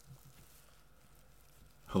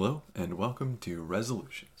Hello, and welcome to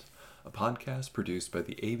Resolutions, a podcast produced by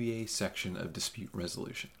the ABA section of Dispute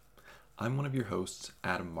Resolution. I'm one of your hosts,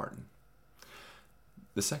 Adam Martin.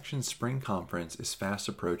 The section's spring conference is fast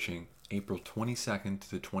approaching April 22nd to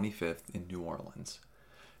the 25th in New Orleans.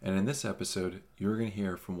 And in this episode, you're going to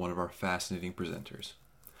hear from one of our fascinating presenters.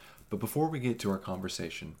 But before we get to our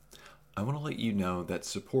conversation, I want to let you know that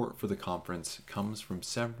support for the conference comes from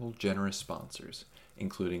several generous sponsors,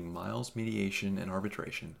 including Miles Mediation and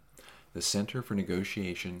Arbitration, the Center for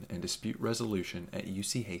Negotiation and Dispute Resolution at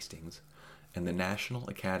UC Hastings, and the National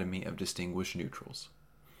Academy of Distinguished Neutrals.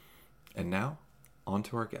 And now, on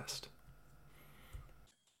to our guest.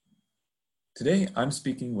 Today, I'm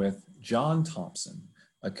speaking with John Thompson,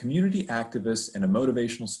 a community activist and a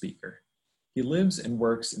motivational speaker. He lives and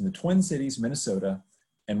works in the Twin Cities, Minnesota,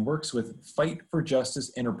 and works with Fight for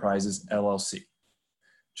Justice Enterprises, LLC.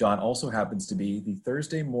 John also happens to be the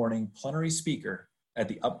Thursday morning plenary speaker at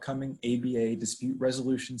the upcoming ABA Dispute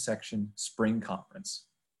Resolution Section Spring Conference.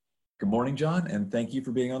 Good morning, John, and thank you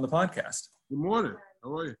for being on the podcast. Good morning.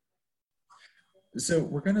 How are you? So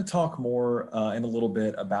we're going to talk more in a little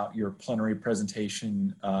bit about your plenary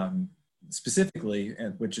presentation specifically,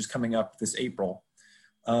 which is coming up this April.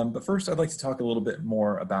 But first, I'd like to talk a little bit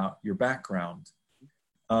more about your background.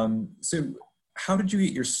 So how did you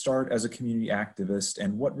get your start as a community activist,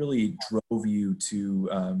 and what really drove you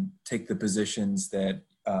to take the positions that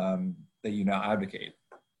you now advocate?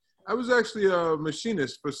 I was actually a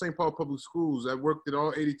machinist for St. Paul Public Schools. I worked at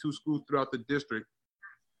all 82 schools throughout the district,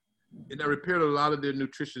 and I repaired a lot of their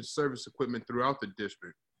nutrition service equipment throughout the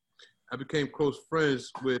district. I became close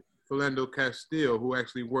friends with Philando Castile, who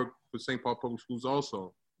actually worked for St. Paul Public Schools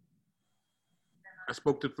also. I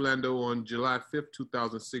spoke to Philando on July 5th,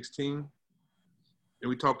 2016. And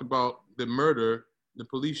we talked about the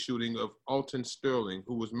police shooting of Alton Sterling,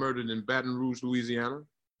 who was murdered in Baton Rouge, Louisiana.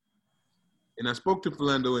 And I spoke to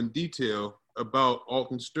Philando in detail about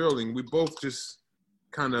Alton Sterling. We both just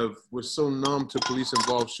kind of were so numb to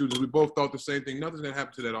police-involved shootings. We both thought the same thing. Nothing that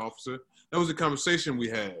happened to that officer. That was the conversation we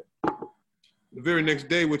had. The very next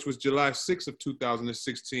day, which was July 6th of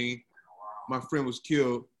 2016, my friend was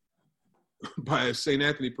killed by a St.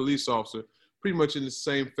 Anthony police officer, pretty much in the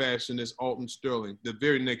same fashion as Alton Sterling, the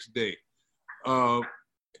very next day. A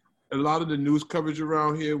lot of the news coverage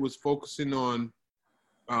around here was focusing on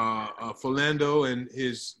Philando and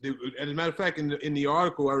as a matter of fact, in the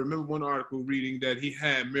article, I remember one article reading that he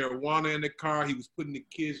had marijuana in the car. He was putting the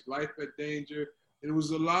kid's life at danger. And it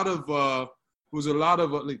was a lot of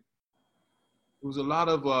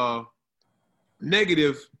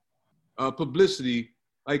negative publicity.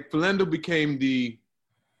 Like Philando became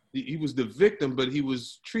he was the victim, but he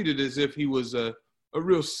was treated as if he was a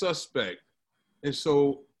real suspect. And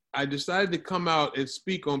so I decided to come out and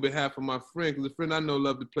speak on behalf of my friend, because a friend I know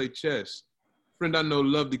loved to play chess. A friend I know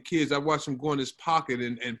loved the kids. I watched him go in his pocket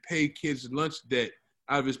and pay kids lunch debt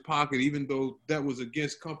out of his pocket, even though that was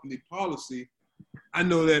against company policy. I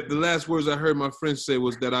know that the last words I heard my friend say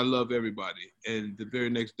was that I love everybody. And the very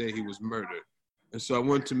next day he was murdered. And so I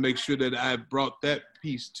wanted to make sure that I brought that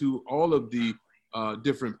piece to all of the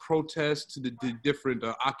different protests, to the different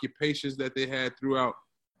occupations that they had throughout.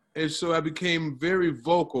 And so I became very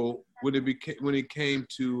vocal when it came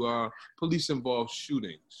to police-involved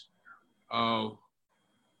shootings.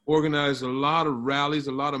 Organized a lot of rallies,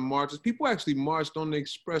 a lot of marches. People actually marched on the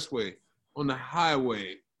expressway, on the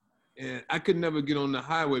highway. And I could never get on the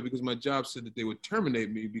highway because my job said that they would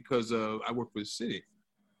terminate me because I work for the city.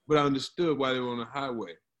 But I understood why they were on the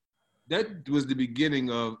highway. That was the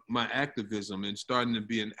beginning of my activism and starting to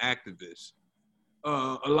be an activist.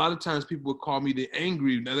 A lot of times people would call me the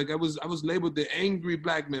angry, like I was labeled the angry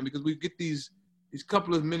black man, because we get these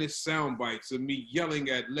couple of minute sound bites of me yelling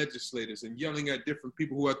at legislators and yelling at different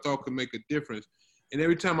people who I thought could make a difference. And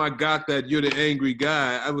every time I got that, "You're the angry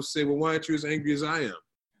guy," I would say, "Well, why aren't you as angry as I am?"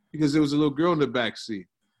 Because there was a little girl in the back seat.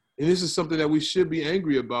 And this is something that we should be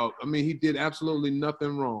angry about. I mean, he did absolutely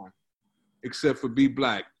nothing wrong except for be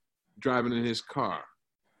black, driving in his car.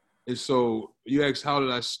 And so you asked, how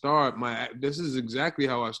did I start? This is exactly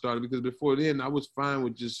how I started, because before then I was fine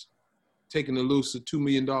with just taking a loose $2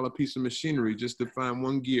 million piece of machinery just to find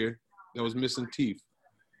one gear that was missing teeth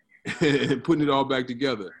and putting it all back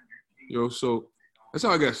together. So that's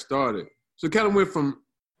how I got started. So it kind of went from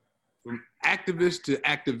activist to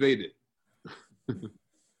activated.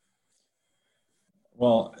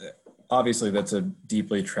 Well, obviously that's a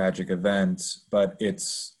deeply tragic event, but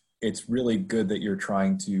it's really good that you're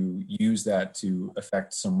trying to use that to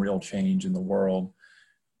affect some real change in the world.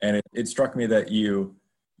 And it struck me that you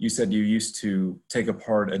said you used to take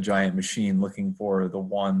apart a giant machine looking for the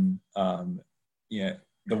one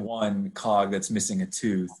the one cog that's missing a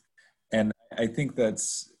tooth. And I think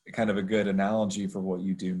that's kind of a good analogy for what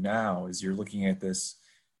you do now is you're looking at this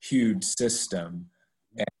huge system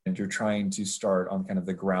and you're trying to start on kind of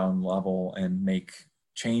the ground level and make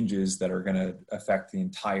changes that are going to affect the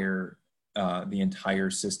entire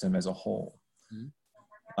system as a whole.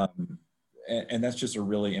 Mm-hmm. And that's just a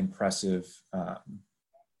really impressive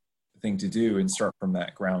thing to do and start from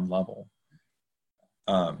that ground level.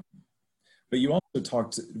 But you also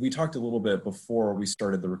we talked a little bit before we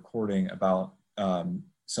started the recording about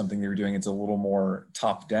something that you're doing. It's a little more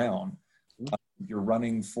top down. You're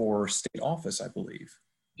running for state office, I believe.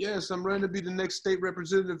 Yes, I'm running to be the next state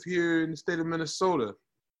representative here in the state of Minnesota.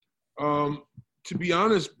 To be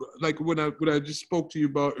honest, like what I just spoke to you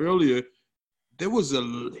about earlier, there was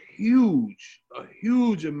a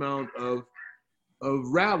huge amount of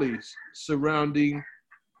rallies surrounding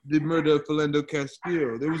the murder of Philando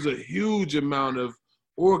Castile. There was a huge amount of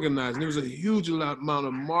organizing. There was a huge amount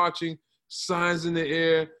of marching, signs in the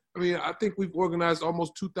air. I mean, I think we've organized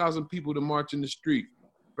almost 2,000 people to march in the street,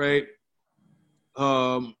 right?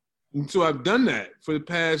 And so I've done that for the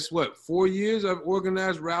past, 4 years? I've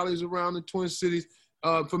organized rallies around the Twin Cities.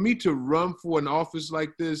 For me to run for an office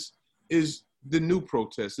like this is the new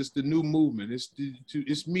protest. It's the new movement.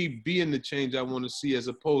 It's me being the change I want to see as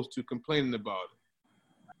opposed to complaining about it.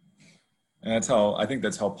 And I think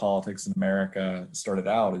that's how politics in America started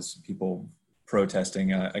out, is people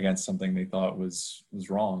protesting against something they thought was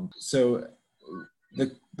wrong. So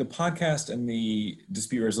the podcast and the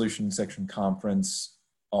dispute resolution section conference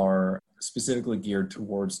are specifically geared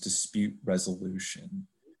towards dispute resolution.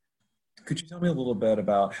 Could you tell me a little bit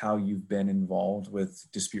about how you've been involved with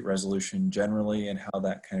dispute resolution generally and how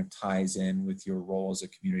that kind of ties in with your role as a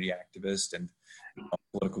community activist and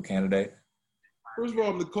political candidate? First of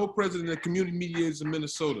all, I'm the co-president of Community Mediators of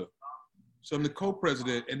Minnesota. So I'm the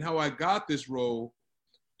co-president, and how I got this role,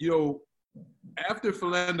 after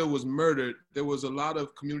Philando was murdered, there was a lot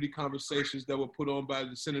of community conversations that were put on by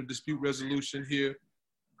the Center of Dispute Resolution here.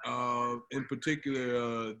 In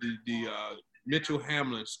particular, the Mitchell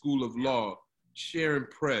Hamlin School of Law. Sharon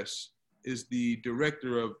Press is the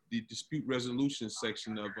director of the dispute resolution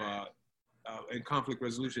section of and conflict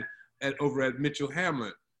resolution over at Mitchell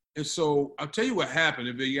Hamlin. And so I'll tell you what happened.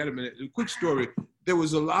 If you got a minute, a quick story. There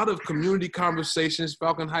was a lot of community conversations.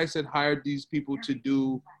 Falcon Heights had hired these people to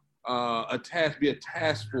do be a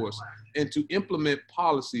task force and to implement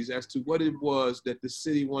policies as to what it was that the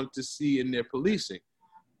city wanted to see in their policing.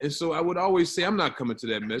 And so I would always say, I'm not coming to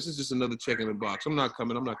that mess. It's just another check in the box. I'm not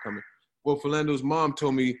coming. Well, Philando's mom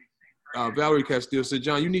told me, Valerie Castile said,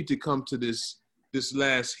 John, you need to come to this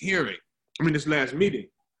last meeting.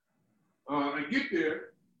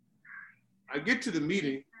 I get to the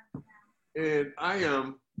meeting, and I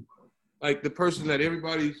am like the person that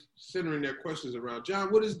everybody's centering their questions around.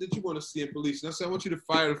 John, what is it that you want to see in police? And I said, I want you to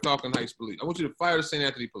fire the Falcon Heights Police. I want you to fire the St.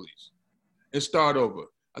 Anthony Police and start over.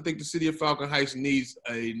 I think the city of Falcon Heights needs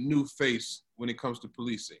a new face when it comes to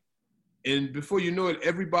policing. And before you know it,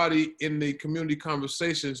 everybody in the community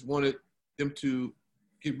conversations wanted them to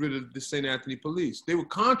get rid of the St. Anthony Police. They were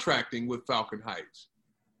contracting with Falcon Heights.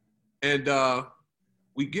 And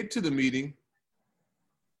we get to the meeting.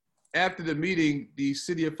 After the meeting, the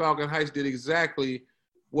city of Falcon Heights did exactly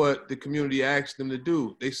what the community asked them to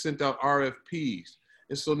do. They sent out RFPs.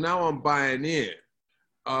 And so now I'm buying in.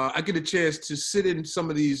 I get a chance to sit in some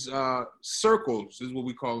of these circles, is what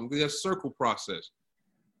we call them. They have circle process.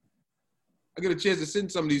 I get a chance to sit in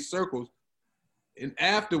some of these circles. And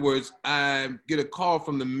afterwards, I get a call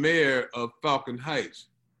from the mayor of Falcon Heights.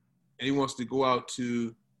 And he wants to go out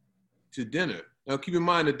to dinner. Now, keep in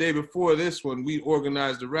mind, the day before this one, we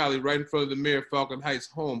organized a rally right in front of the mayor of Falcon Heights'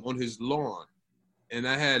 home on his lawn. And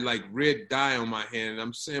I had like red dye on my hand. And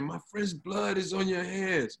I'm saying, my friend's blood is on your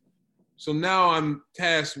hands. So now I'm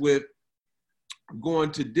tasked with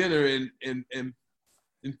going to dinner and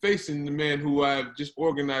facing the man who I've just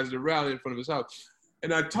organized a rally in front of his house.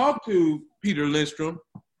 And I talked to Peter Lindstrom,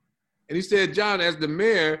 and he said, John, as the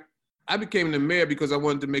mayor, I became the mayor because I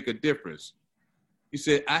wanted to make a difference. He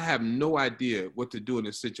said, I have no idea what to do in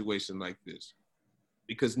a situation like this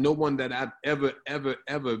because no one that I've ever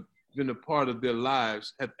been a part of their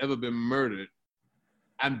lives have ever been murdered.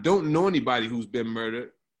 I don't know anybody who's been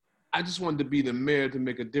murdered. I just wanted to be the mayor to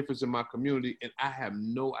make a difference in my community, and I have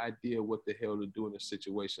no idea what the hell to do in a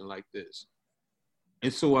situation like this.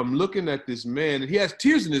 And so I'm looking at this man, and he has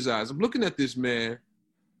tears in his eyes. I'm looking at this man,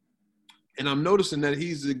 and I'm noticing that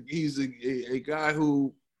he's a guy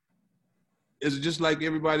who is just like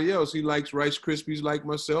everybody else. He likes Rice Krispies like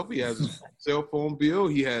myself. He has a cell phone bill.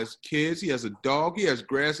 He has kids. He has a dog. He has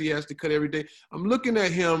grass he has to cut every day. I'm looking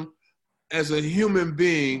at him as a human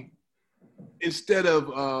being instead of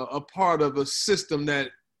a part of a system that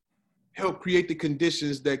helped create the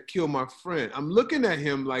conditions that kill my friend. I'm looking at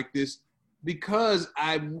him like this because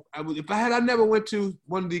I never went to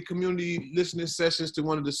one of the community listening sessions, to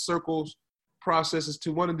one of the circles processes,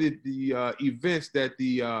 to one of the events that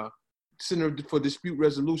the Center for Dispute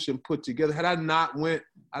Resolution put together, had I not went,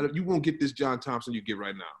 you won't get this John Thompson you get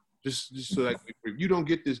right now. Just so that you don't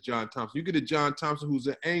get this John Thompson. You get a John Thompson who's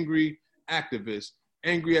an angry activist,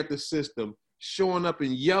 angry at the system, showing up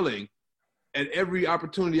and yelling at every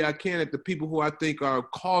opportunity I can at the people who I think are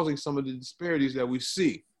causing some of the disparities that we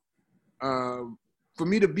see. For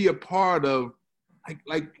me to be a part of,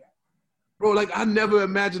 bro, I never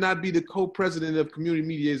imagined I'd be the co-president of Community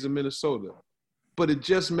Mediators of Minnesota. But it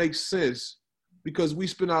just makes sense because we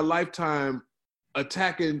spend our lifetime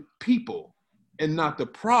attacking people and not the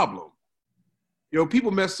problem.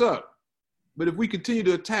 People mess up. But if we continue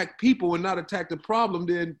to attack people and not attack the problem,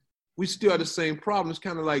 then we still have the same problem. It's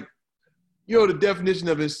kind of like, the definition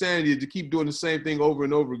of insanity is to keep doing the same thing over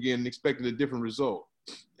and over again and expecting a different result.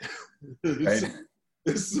 Right.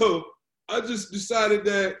 So I just decided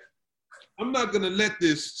that I'm not going to let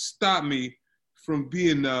this stop me from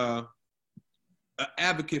being an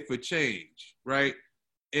advocate for change, right?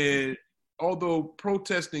 And although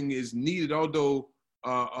protesting is needed, although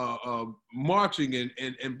marching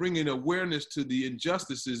and bringing awareness to the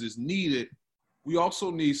injustices is needed, we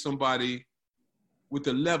also need somebody with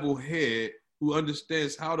a level head who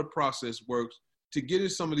understands how the process works to get in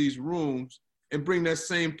some of these rooms and bring that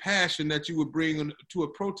same passion that you would bring to a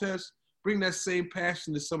protest, bring that same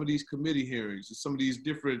passion to some of these committee hearings and some of these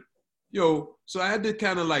different, so I had to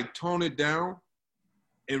kind of tone it down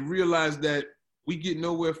and realize that we get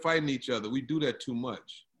nowhere fighting each other. We do that too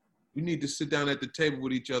much. We need to sit down at the table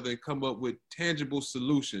with each other and come up with tangible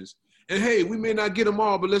solutions. And hey, we may not get them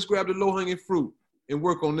all, but let's grab the low-hanging fruit and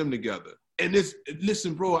work on them together. And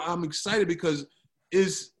listen, bro, I'm excited because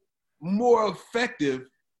it's more effective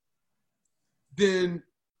than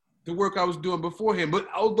the work I was doing beforehand. But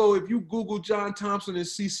although if you Google John Thompson and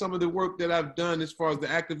see some of the work that I've done as far as the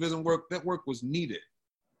activism work, that work was needed.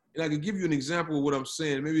 And I can give you an example of what I'm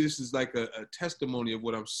saying. Maybe this is like a testimony of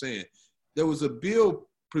what I'm saying. There was a bill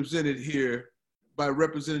presented here by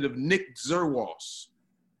Representative Nick Zerwas,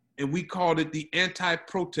 and we called it the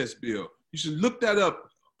anti-protest bill. You should look that up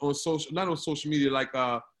on social, not on social media,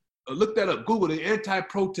 look that up, Google the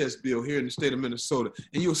anti-protest bill here in the state of Minnesota,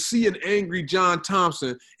 and you'll see an angry John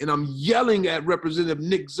Thompson, and I'm yelling at Representative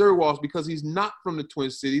Nick Zerwas because he's not from the Twin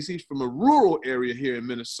Cities, he's from a rural area here in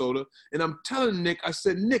Minnesota, and I'm telling Nick, I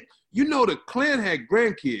said, Nick, the Klan had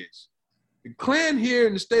grandkids. The Klan here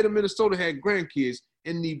in the state of Minnesota had grandkids,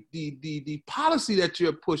 and the policy that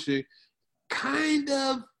you're pushing kind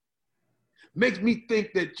of makes me think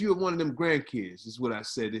that you're one of them grandkids, is what I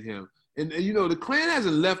said to him. And the Klan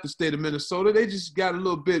hasn't left the state of Minnesota. They just got a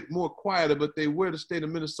little bit more quieter, but they wear the state of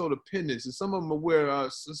Minnesota pendants. And some of them wear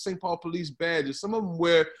St. Paul police badges. Some of them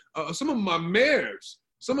wear, some of them are mayors.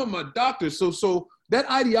 Some of them are doctors. So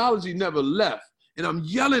that ideology never left. And I'm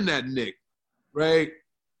yelling at Nick, right?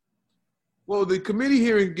 Well, the committee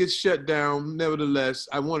hearing gets shut down. Nevertheless,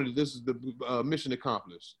 this is the mission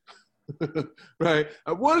accomplished, right?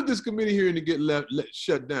 I wanted this committee hearing to get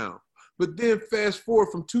shut down. But then fast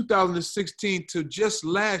forward from 2016 to just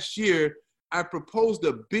last year, I proposed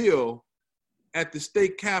a bill at the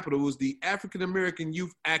state capitol. It was the African American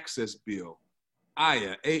Youth Access Bill,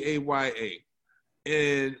 AYA, AAYA.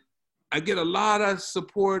 And I get a lot of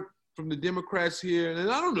support from the Democrats here.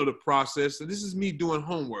 And I don't know the process. So this is me doing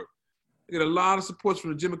homework. I get a lot of support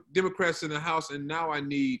from the Democrats in the House, and now I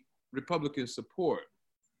need Republican support.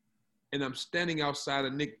 And I'm standing outside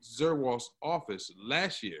of Nick Zerwas' office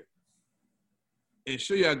last year. And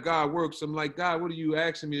show you how God works. I'm like, God, what are you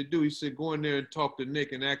asking me to do? He said, go in there and talk to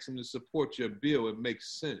Nick and ask him to support your bill. It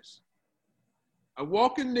makes sense. I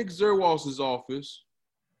walk in Nick Zerwas' office,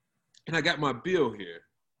 and I got my bill here.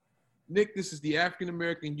 Nick, this is the African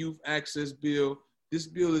American Youth Access Bill. This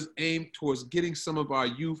bill is aimed towards getting some of our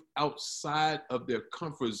youth outside of their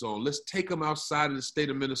comfort zone. Let's take them outside of the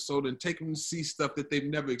state of Minnesota and take them to see stuff that they've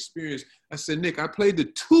never experienced. I said, Nick, I played the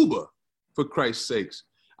tuba, for Christ's sakes.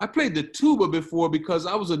 I played the tuba before because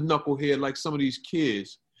I was a knucklehead like some of these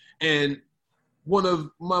kids. And one of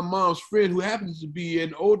my mom's friends, who happens to be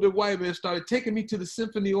an older white man, started taking me to the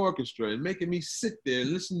symphony orchestra and making me sit there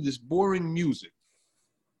and listen to this boring music.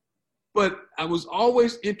 But I was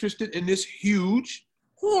always interested in this huge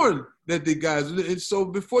horn that the guys, and so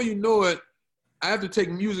before you know it, I have to take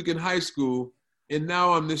music in high school, and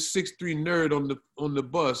now I'm this 6'3" nerd on the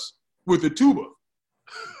bus with a tuba.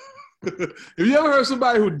 Have you ever heard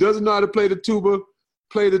somebody who doesn't know how to play the tuba?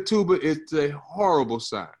 It's a horrible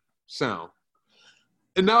sound.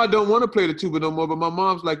 And now I don't want to play the tuba no more, but my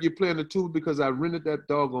mom's like, you're playing the tuba because I rented that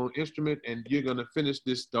doggone instrument and you're going to finish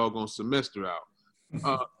this doggone semester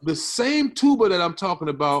out. The same tuba that I'm talking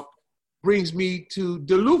about brings me to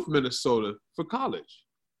Duluth, Minnesota for college.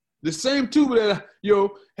 The same tuba that,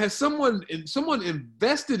 has someone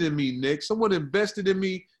invested in me, Nick. Someone invested in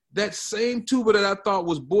me. That same tuba that I thought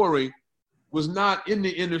was boring was not in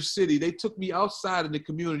the inner city. They took me outside in the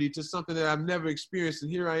community to something that I've never experienced.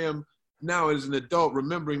 And here I am now as an adult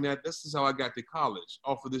remembering that this is how I got to college,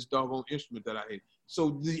 off of this doggone instrument that I hate.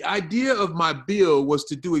 So the idea of my bill was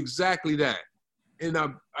to do exactly that. And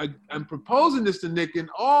I'm proposing this to Nick, and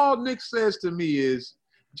all Nick says to me is,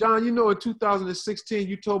 John, in 2016,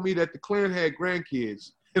 you told me that the Klan had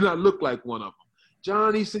grandkids, and I look like one of them.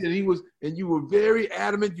 John, he said, and you were very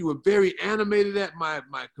adamant, you were very animated at my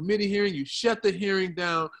committee hearing, you shut the hearing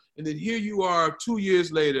down, and then here you are 2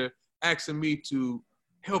 years later asking me to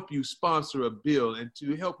help you sponsor a bill and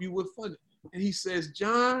to help you with funding. And he says,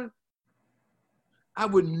 John, I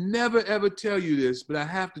would never, ever tell you this, but I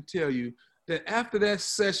have to tell you that after that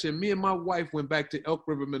session, me and my wife went back to Elk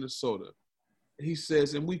River, Minnesota. And he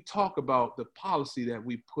says, and we talk about the policy that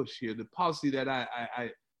we push here, the policy that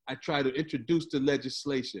I try to introduce to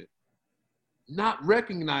legislation, not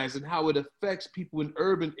recognizing how it affects people in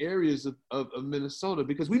urban areas of Minnesota,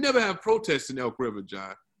 because we never have protests in Elk River,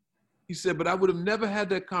 John. He said, but I would have never had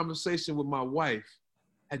that conversation with my wife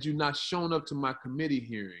had you not shown up to my committee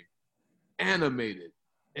hearing, animated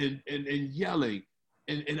and yelling.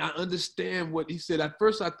 And I understand what he said. At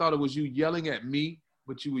first, I thought it was you yelling at me,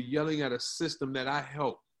 but you were yelling at a system that I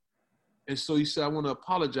helped. And so he said, I want to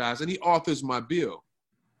apologize. And he authors my bill,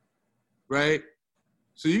 right?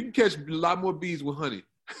 So you can catch a lot more bees with honey.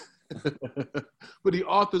 But he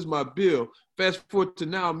authors my bill. Fast forward to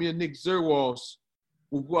now, me and Nick Zerwas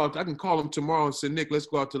will go out. I can call him tomorrow and say, Nick, let's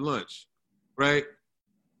go out to lunch, right?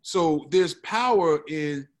 So there's power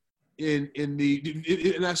in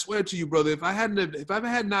and I swear to you, brother, if I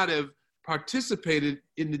had not have participated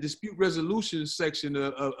in the dispute resolution section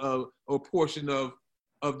or portion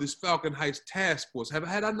of this Falcon Heights task force,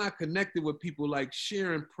 had I not connected with people like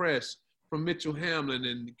Sharon Press from Mitchell Hamlin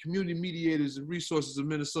and community mediators and resources of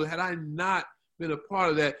Minnesota, had I not been a part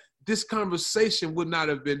of that, this conversation would not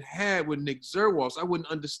have been had with Nick Zerwas. I wouldn't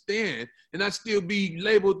understand, and I'd still be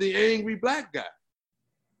labeled the angry black guy.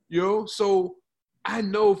 So I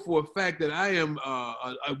know for a fact that I am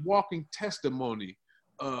a walking testimony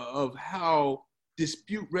of how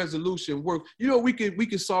dispute resolution works. We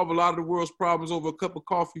can solve a lot of the world's problems over a cup of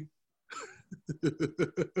coffee.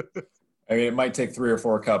 I mean, it might take 3 or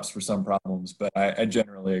 4 cups for some problems, but I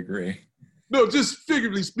generally agree. No, just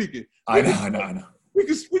figuratively speaking. I know. We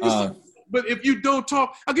can but if you don't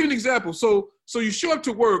talk, I'll give you an example. So you show up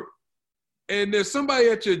to work, and there's somebody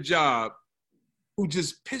at your job who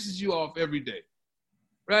just pisses you off every day,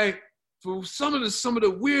 right? For some of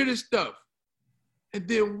the weirdest stuff. And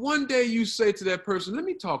then one day you say to that person, let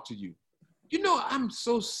me talk to you. I'm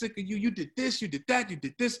so sick of you. You did this, you did that, you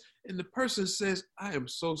did this. And the person says, I am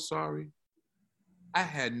so sorry. I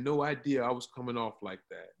had no idea I was coming off like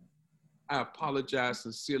that. I apologize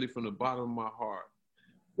sincerely from the bottom of my heart.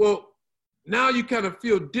 Well, now you kind of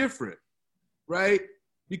feel different, right?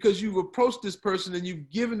 Because you've approached this person and you've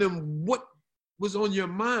given them what was on your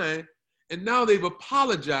mind, and now they've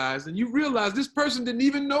apologized, and you realize this person didn't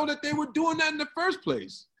even know that they were doing that in the first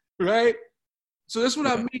place, right? So that's what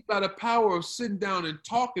I mean by the power of sitting down and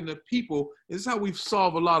talking to people. This is how we've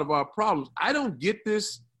solved a lot of our problems. I don't get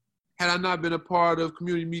this had I not been a part of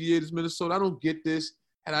Community Mediators Minnesota. I don't get this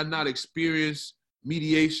had I not experienced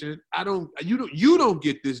mediation. You don't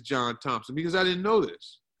get this, John Thompson, because I didn't know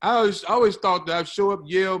this. I always thought that I'd show up,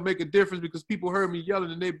 yell, make a difference because people heard me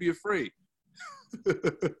yelling and they'd be afraid.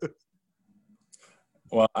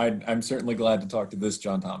 Well, I'm certainly glad to talk to this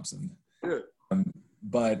John Thompson. Yeah.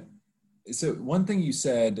 But so one thing you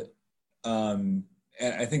said, and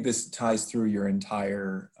I think this ties through your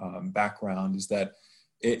entire background, is that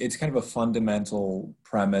it's kind of a fundamental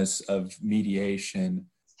premise of mediation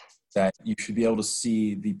that you should be able to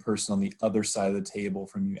see the person on the other side of the table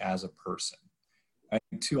from you as a person. I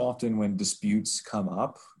think too often when disputes come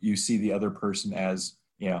up, you see the other person as,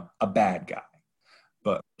 a bad guy,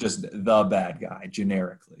 but just the bad guy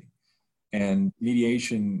generically. And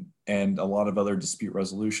mediation and a lot of other dispute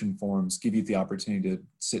resolution forums give you the opportunity to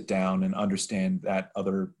sit down and understand that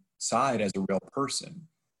other side as a real person.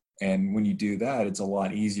 And when you do that, it's a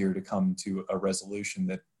lot easier to come to a resolution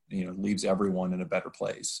that, leaves everyone in a better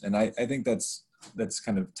place. And I think that's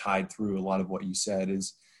kind of tied through a lot of what you said,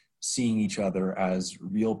 is seeing each other as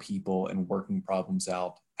real people and working problems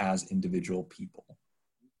out as individual people.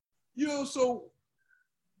 So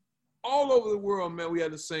all over the world, man, we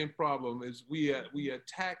had the same problem. Is we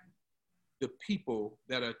attack the people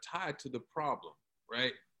that are tied to the problem,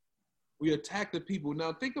 right? We attack the people.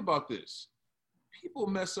 Now think about this. People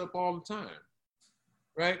mess up all the time,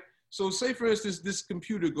 right? So say, for instance, this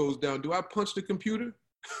computer goes down. Do I punch the computer?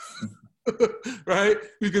 Right?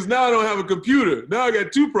 Because now I don't have a computer. Now I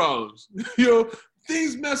got two problems.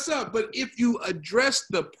 Things mess up. But if you address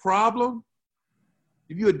the problem,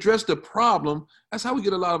 that's how we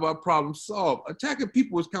get a lot of our problems solved. Attacking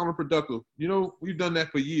people is counterproductive. We've done that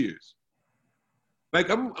for years. Like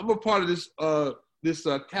I'm a part of this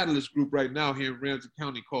catalyst group right now here in Ramsey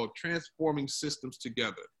County called Transforming Systems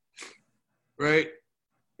Together, right?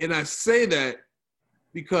 And I say that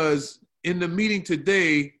because in the meeting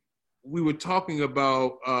today, we were talking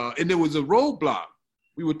about, and there was a roadblock.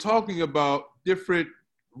 We were talking about different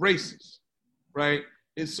races, right?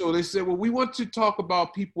 And so they said, well, we want to talk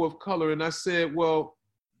about people of color. And I said, well,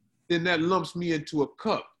 then that lumps me into a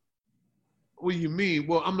cup. What do you mean?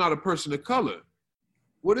 Well, I'm not a person of color.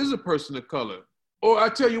 What is a person of color? Or I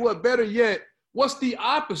tell you what, better yet, what's the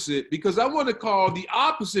opposite? Because I want to call the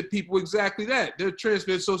opposite people exactly that. They're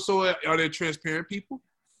transparent. So are they transparent people?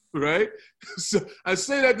 Right? So I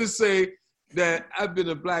say that to say that I've been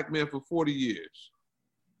a black man for 40 years.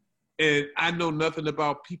 And I know nothing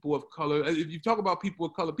about people of color. If you talk about people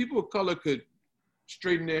of color could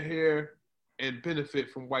straighten their hair and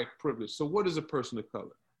benefit from white privilege. So what is a person of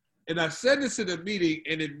color? And I said this in a meeting,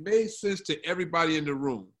 and it made sense to everybody in the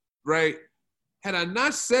room, right? Had I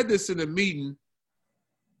not said this in a meeting,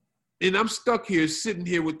 and I'm stuck here, sitting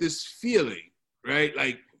here with this feeling, right?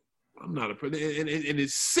 Like, I'm not a person, and it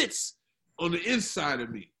sits on the inside of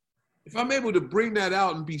me. If I'm able to bring that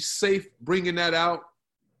out and be safe bringing that out,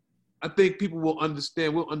 I think people will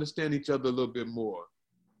understand. We'll understand each other a little bit more.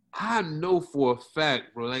 I know for a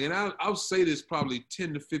fact, bro, and I'll say this probably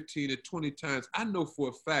 10 to 15 to 20 times. I know for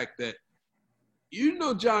a fact that,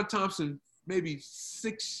 John Thompson, maybe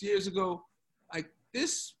 6 years ago, like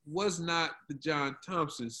this was not the John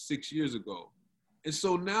Thompson 6 years ago. And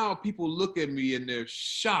so now people look at me and they're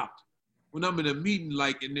shocked when I'm in a meeting,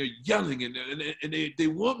 and they're yelling and they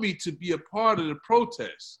want me to be a part of the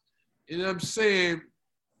protest. And I'm saying,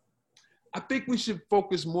 I think we should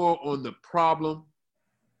focus more on the problem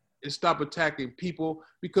and stop attacking people,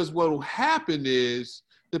 because what will happen is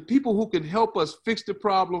the people who can help us fix the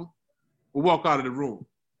problem will walk out of the room.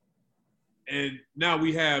 And now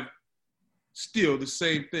we have still the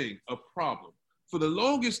same thing, a problem. For the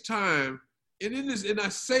longest time, and I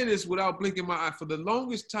say this without blinking my eye, for the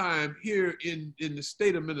longest time here in the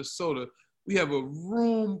state of Minnesota, we have a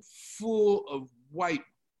room full of white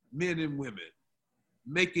men and women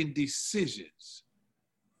making decisions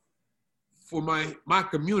for my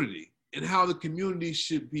community and how the community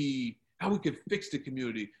should be, how we can fix the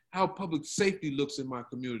community, how public safety looks in my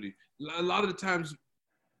community. A lot of the times,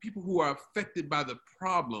 people who are affected by the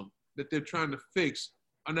problem that they're trying to fix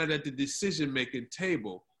are not at the decision-making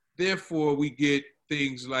table. Therefore, we get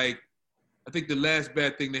things like, I think the last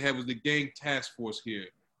bad thing they had was the gang task force here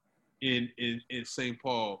in St.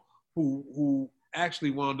 Paul, who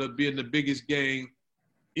actually wound up being the biggest gang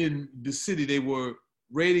in the city. They were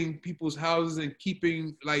raiding people's houses and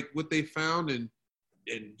keeping what they found and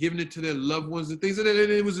giving it to their loved ones and things. And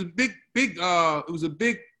it was a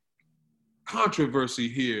big controversy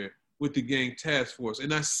here with the gang task force.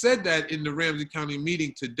 And I said that in the Ramsey County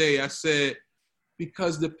meeting today. I said,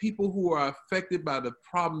 because the people who are affected by the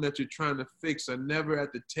problem that you're trying to fix are never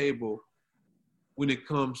at the table when it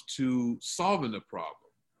comes to solving the problem.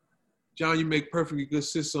 John, you make perfectly good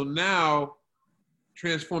sense. So now,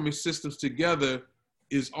 Transforming Systems Together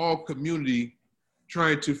is all community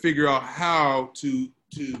trying to figure out how to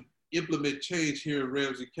implement change here in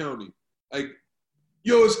Ramsey County.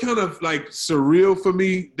 It's kind of surreal for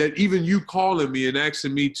me that even you calling me and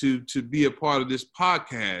asking me to be a part of this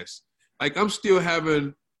podcast. I'm still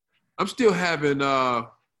having a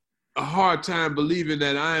hard time believing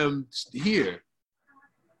that I am here.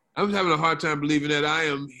 I'm having a hard time believing that I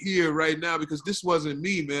am here right now, because this wasn't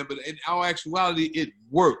me, man. But in our actuality, it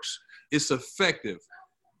works. It's effective.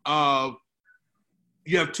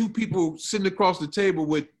 You have two people sitting across the table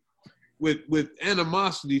with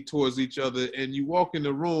animosity towards each other, and you walk in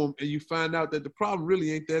the room and you find out that the problem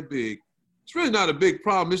really ain't that big. It's really not a big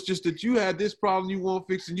problem. It's just that you had this problem you won't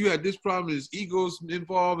fix, and you had this problem, there's egos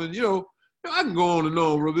involved, and I can go on and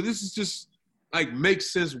on, bro, but this is just like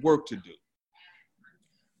makes sense work to do.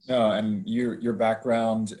 No, and your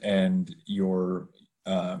background and your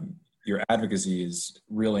advocacy is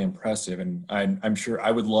really impressive, and I'm sure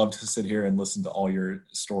I would love to sit here and listen to all your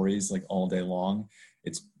stories like all day long.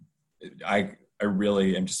 I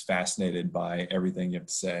really am just fascinated by everything you have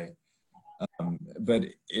to say. But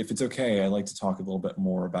if it's okay, I'd like to talk a little bit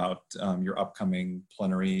more about your upcoming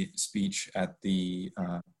plenary speech at the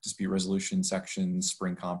Dispute Resolution Section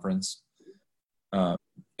Spring Conference.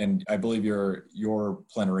 And I believe your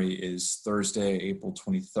plenary is Thursday, April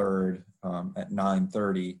 23rd at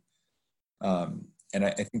 9:30. And I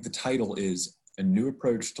think the title is A New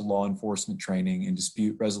Approach to Law Enforcement Training in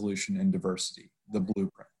Dispute Resolution and Diversity, the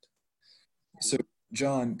Blueprint. So,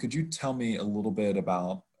 John, could you tell me a little bit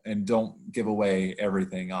about, and don't give away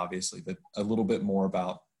everything, obviously, but a little bit more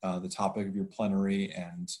about the topic of your plenary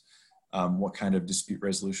and what kind of dispute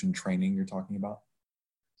resolution training you're talking about?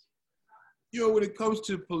 When it comes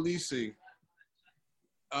to policing,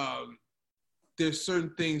 there's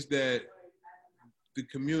certain things that the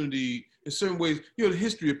community, in certain ways, the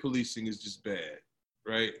history of policing is just bad,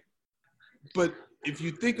 right? But if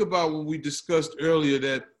you think about what we discussed earlier,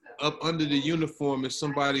 that up under the uniform is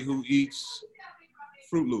somebody who eats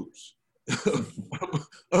Fruit Loops.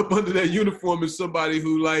 Up under that uniform is somebody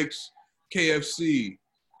who likes KFC.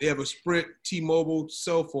 They have a Sprint T-Mobile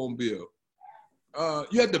cell phone bill.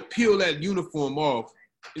 You have to peel that uniform off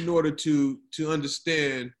in order to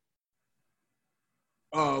understand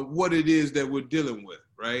what it is that we're dealing with,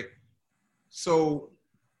 right? So,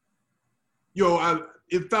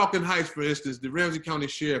 in Falcon Heights, for instance, the Ramsey County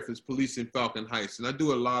Sheriff is policing Falcon Heights, and I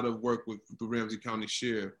do a lot of work with the Ramsey County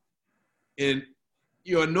Sheriff. And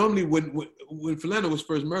normally when Philando was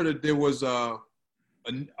first murdered, there was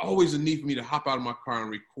always a need for me to hop out of my car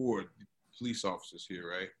and record the police officers here,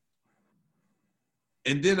 right?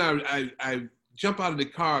 And then I jump out of the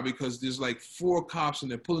car because there's like 4 cops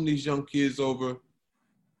and they're pulling these young kids over.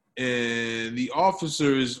 And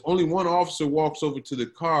only one officer walks over to the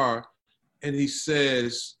car and he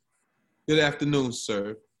says, "Good afternoon,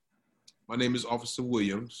 sir. My name is Officer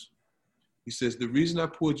Williams." He says, "The reason I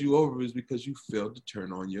pulled you over is because you failed to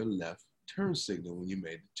turn on your left turn signal when you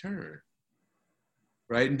made the turn."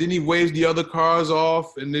 Right? And then he waves the other cars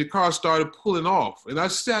off and the car started pulling off. And I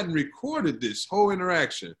sat and recorded this whole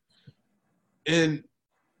interaction. And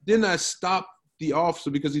then I stopped the officer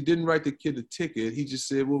because he didn't write the kid a ticket. He just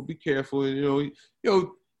said, "Well, be careful." And,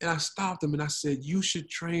 and I stopped him and I said, "You should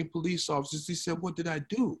train police officers." He said, "What did I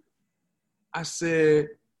do?" I said,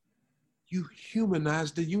 "You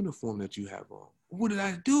humanized the uniform that you have on." "What did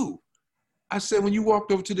I do?" I said, "When you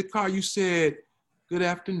walked over to the car, you said, 'Good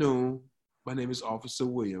afternoon. My name is Officer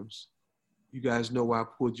Williams. You guys know why I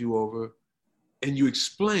pulled you over.'" And you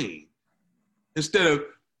explain. Instead of,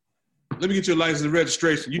 "Let me get your license and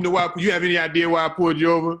registration. You have any idea why I pulled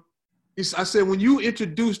you over?" I said, when you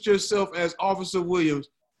introduced yourself as Officer Williams,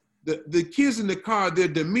 the kids in the car, their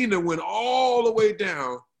demeanor went all the way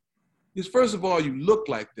down. Because first of all, you look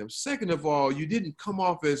like them. Second of all, you didn't come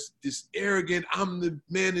off as this arrogant, "I'm the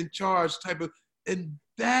man in charge" type of, and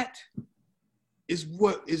that is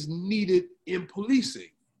what is needed in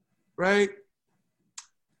policing, right?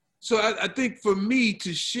 So I think for me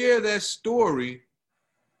to share that story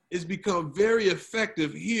has become very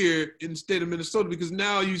effective here in the state of Minnesota, because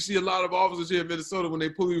now you see a lot of officers here in Minnesota when they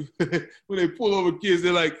pull over kids,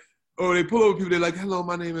 they're like, or they pull over people, they're like, "Hello,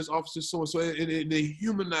 my name is Officer So-and-so," and they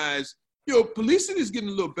humanize. Policing is getting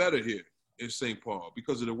a little better here in St. Paul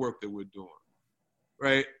because of the work that we're doing,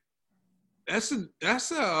 right? That's a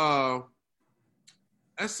testament.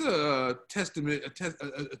 I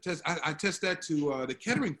test that to the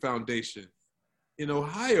Kettering Foundation in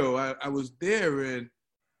Ohio. I was there, and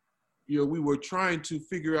we were trying to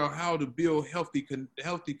figure out how to build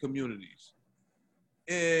healthy communities.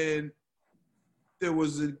 And there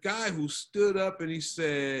was a guy who stood up and he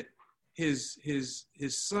said his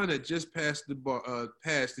son had just passed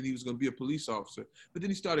and he was going to be a police officer. But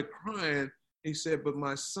then he started crying. He said, "But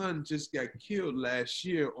my son just got killed last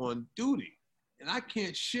year on duty. And I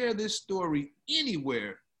can't share this story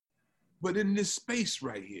anywhere but in this space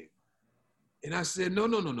right here." And I said, no.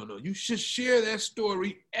 You should share that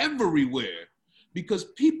story everywhere, because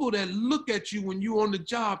people that look at you when you're on the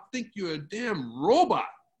job think you're a damn robot.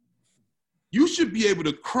 You should be able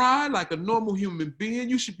to cry like a normal human being.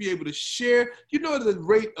 You should be able to share. The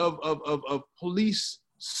rate of police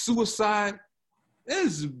suicide? That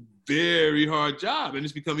is a very hard job, and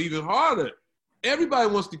it's become even harder. Everybody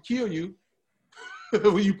wants to kill you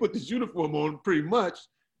when you put this uniform on, pretty much.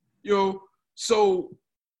 So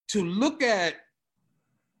to look at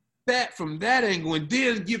that from that angle, and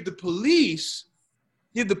then give the police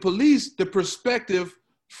the perspective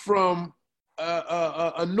from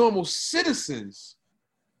a normal citizens,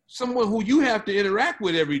 someone who you have to interact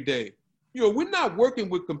with every day. You know, we're not working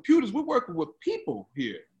with computers, we're working with people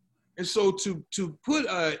here. And so to put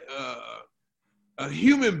a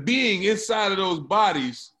human being inside of those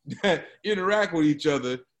bodies that interact with each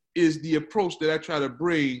other is the approach that I try to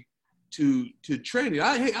bring to training.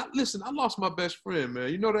 Listen, I lost my best friend,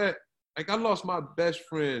 man. You know that? Like, I lost my best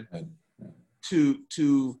friend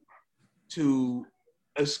to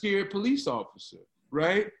a scared police officer,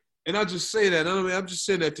 right? And I just say that, I'm just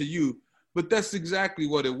saying that to you, but that's exactly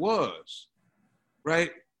what it was,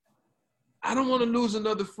 right? I don't want to lose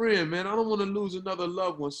another friend, man. I don't want to lose another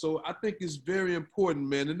loved one. So I think it's very important,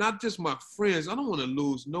 man. And not just my friends. I don't want to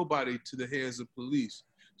lose nobody to the hands of police.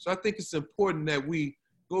 So I think it's important that we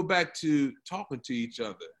go back to talking to each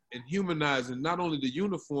other and humanizing not only the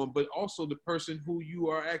uniform, but also the person who you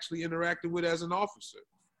are actually interacting with as an officer.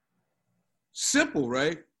 Simple,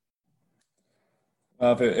 right?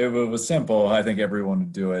 Well, if it was simple, I think everyone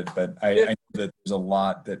would do it. But I know that there's a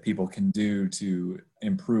lot that people can do to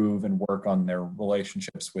improve and work on their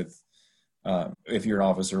relationships with, if you're an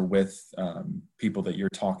officer, with people that you're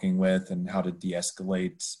talking with, and how to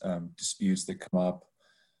de-escalate disputes that come up.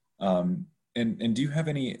 And do you have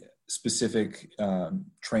any specific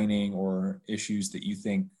training or issues that you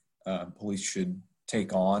think police should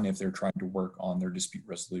take on if they're trying to work on their dispute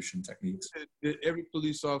resolution techniques? Every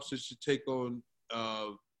police officer should take on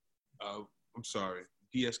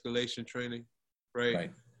de-escalation training,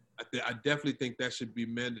 right? I definitely think that should be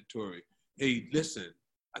mandatory. Hey, listen,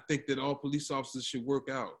 I think that all police officers should work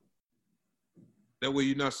out. That way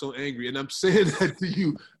you're not so angry. And I'm saying that to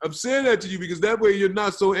you. I'm saying that to you because that way you're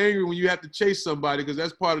not so angry when you have to chase somebody, because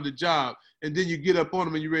that's part of the job. And then you get up on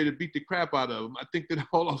them and you're ready to beat the crap out of them. I think that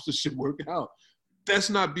all officers should work out.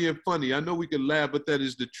 That's not being funny. I know we can laugh, but that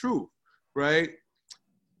is the truth, right?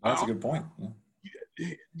 That's a good point. Yeah.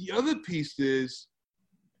 The other piece is,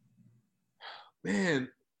 man,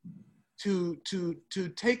 to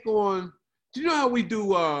take on. Do you know how we do?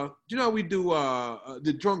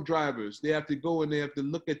 The drunk drivers? They have to go and they have to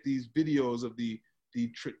look at these videos of the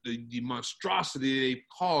monstrosity they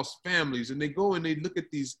cause families, and they go and they look at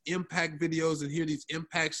these impact videos and hear these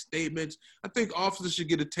impact statements. I think officers should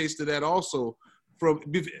get a taste of that also, from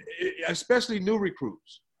especially new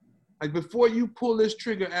recruits. Like, before you pull this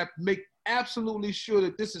trigger, make absolutely sure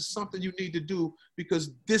that this is something you need to do,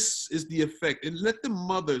 because this is the effect. And let the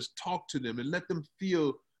mothers talk to them and let them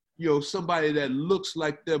feel, somebody that looks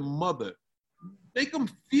like their mother. Make them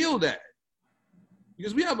feel that.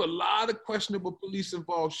 Because we have a lot of questionable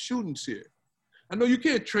police-involved shootings here. I know you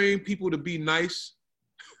can't train people to be nice.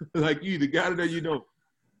 Like, you either got it or you don't,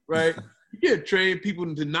 right? You can't train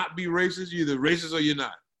people to not be racist. You're either racist or you're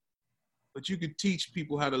not. But you can teach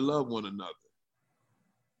people how to love one another.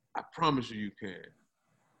 I promise you can.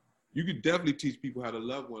 You can definitely teach people how to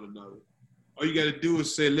love one another. All you got to do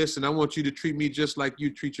is say, listen, I want you to treat me just like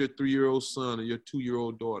you treat your 3-year-old son or your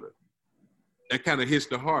 2-year-old daughter. That kind of hits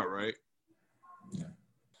the heart, right? Yeah.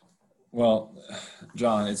 Well,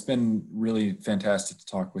 John, it's been really fantastic to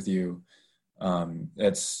talk with you.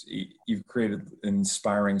 You've created an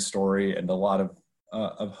inspiring story and a lot of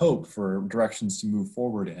hope for directions to move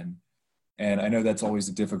forward in. And I know that's always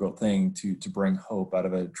a difficult thing to bring hope out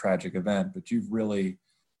of a tragic event, but you've really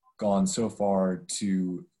gone so far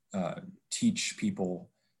to teach people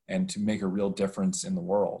and to make a real difference in the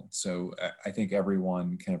world. So I think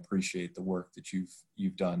everyone can appreciate the work that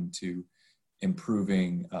you've done to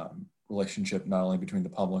improving relationship not only between the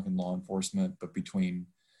public and law enforcement, but between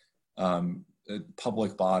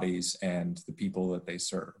public bodies and the people that they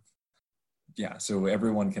serve. Yeah, so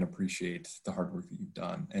everyone can appreciate the hard work that you've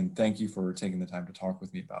done. And thank you for taking the time to talk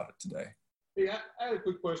with me about it today. Hey, I had a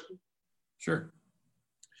quick question. Sure.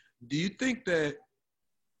 Do you think that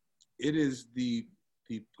it is the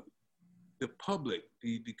public,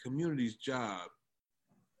 the community's job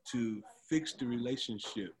to fix the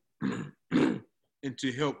relationship and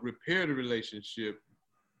to help repair the relationship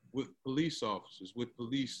with police officers, with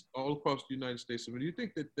police all across the United States? I mean, do you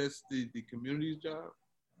think that that's the community's job?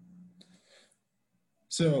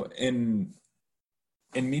 So in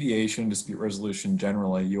mediation, dispute resolution,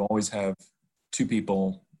 generally, you always have two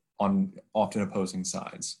people on often opposing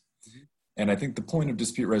sides. Mm-hmm. And I think the point of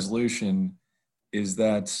dispute resolution is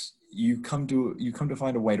that you come to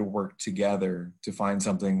find a way to work together to find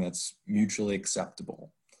something that's mutually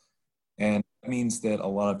acceptable. And that means that a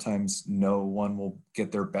lot of times no one will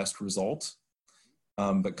get their best result,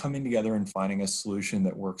 but coming together and finding a solution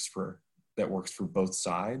that works for both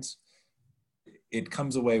sides it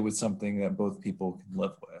comes away with something that both people can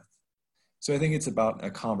live with. So I think it's about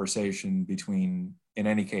a conversation between, in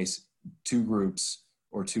any case, two groups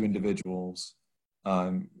or two individuals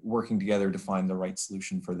working together to find the right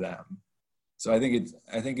solution for them. So I think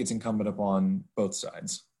it's incumbent upon both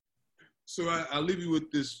sides. So I'll leave you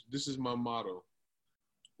with this. This is my motto.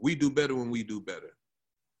 We do better when we do better.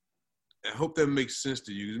 I hope that makes sense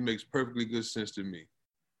to you. It makes perfectly good sense to me.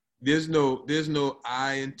 There's no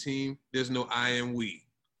I in team. There's no I in we,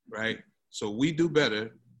 right? So we do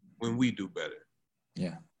better when we do better.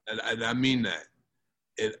 Yeah. And I mean that.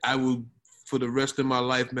 And I will, for the rest of my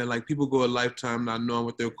life, man, like people go a lifetime not knowing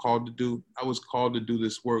what they're called to do. I was called to do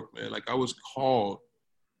this work, man. Like I was called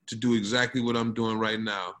to do exactly what I'm doing right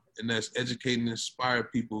now. And that's educate and inspire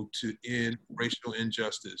people to end racial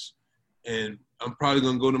injustice. And I'm probably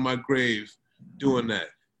going to go to my grave doing that.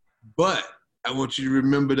 But I want you to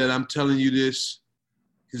remember that I'm telling you this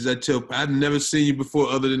because I've never seen you before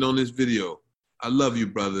other than on this video. I love you,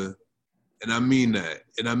 brother. And I mean that.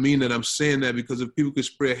 And I mean that I'm saying that because if people could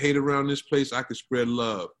spread hate around this place, I could spread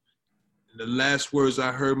love. And the last words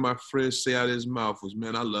I heard my friend say out of his mouth was,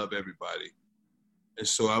 man, I love everybody. And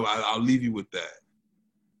so I'll leave you with that.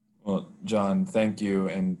 Well, John, thank you.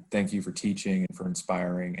 And thank you for teaching and for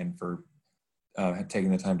inspiring and for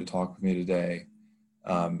taking the time to talk with me today.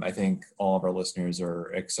 I think all of our listeners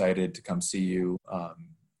are excited to come see you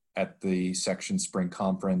at the Section Spring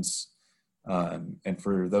Conference. And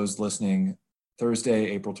for those listening, Thursday,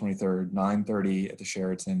 April 23rd, 9:30 at the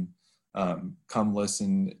Sheraton, come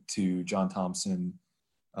listen to John Thompson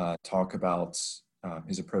talk about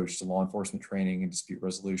his approach to law enforcement training and dispute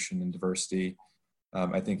resolution and diversity.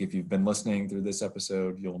 I think if you've been listening through this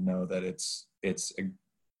episode, you'll know that it's a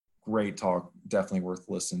great talk, definitely worth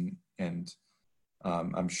listening. And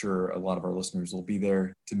I'm sure a lot of our listeners will be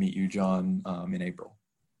there to meet you, John, in April.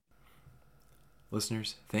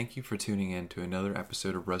 Listeners, thank you for tuning in to another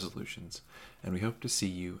episode of Resolutions, and we hope to see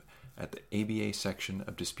you at the ABA Section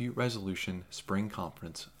of Dispute Resolution Spring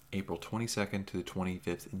Conference, April 22nd to the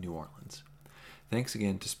 25th in New Orleans. Thanks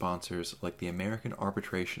again to sponsors like the American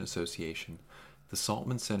Arbitration Association, the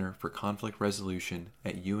Saltman Center for Conflict Resolution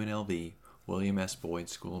at UNLV William S. Boyd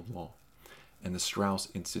School of Law, and the Strauss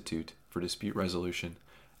Institute for Dispute Resolution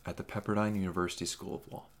at the Pepperdine University School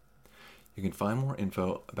of Law. You can find more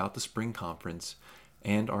info about the Spring Conference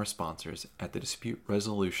and our sponsors at the Dispute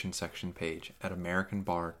Resolution section page at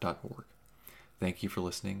americanbar.org. Thank you for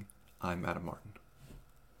listening. I'm Adam Martin.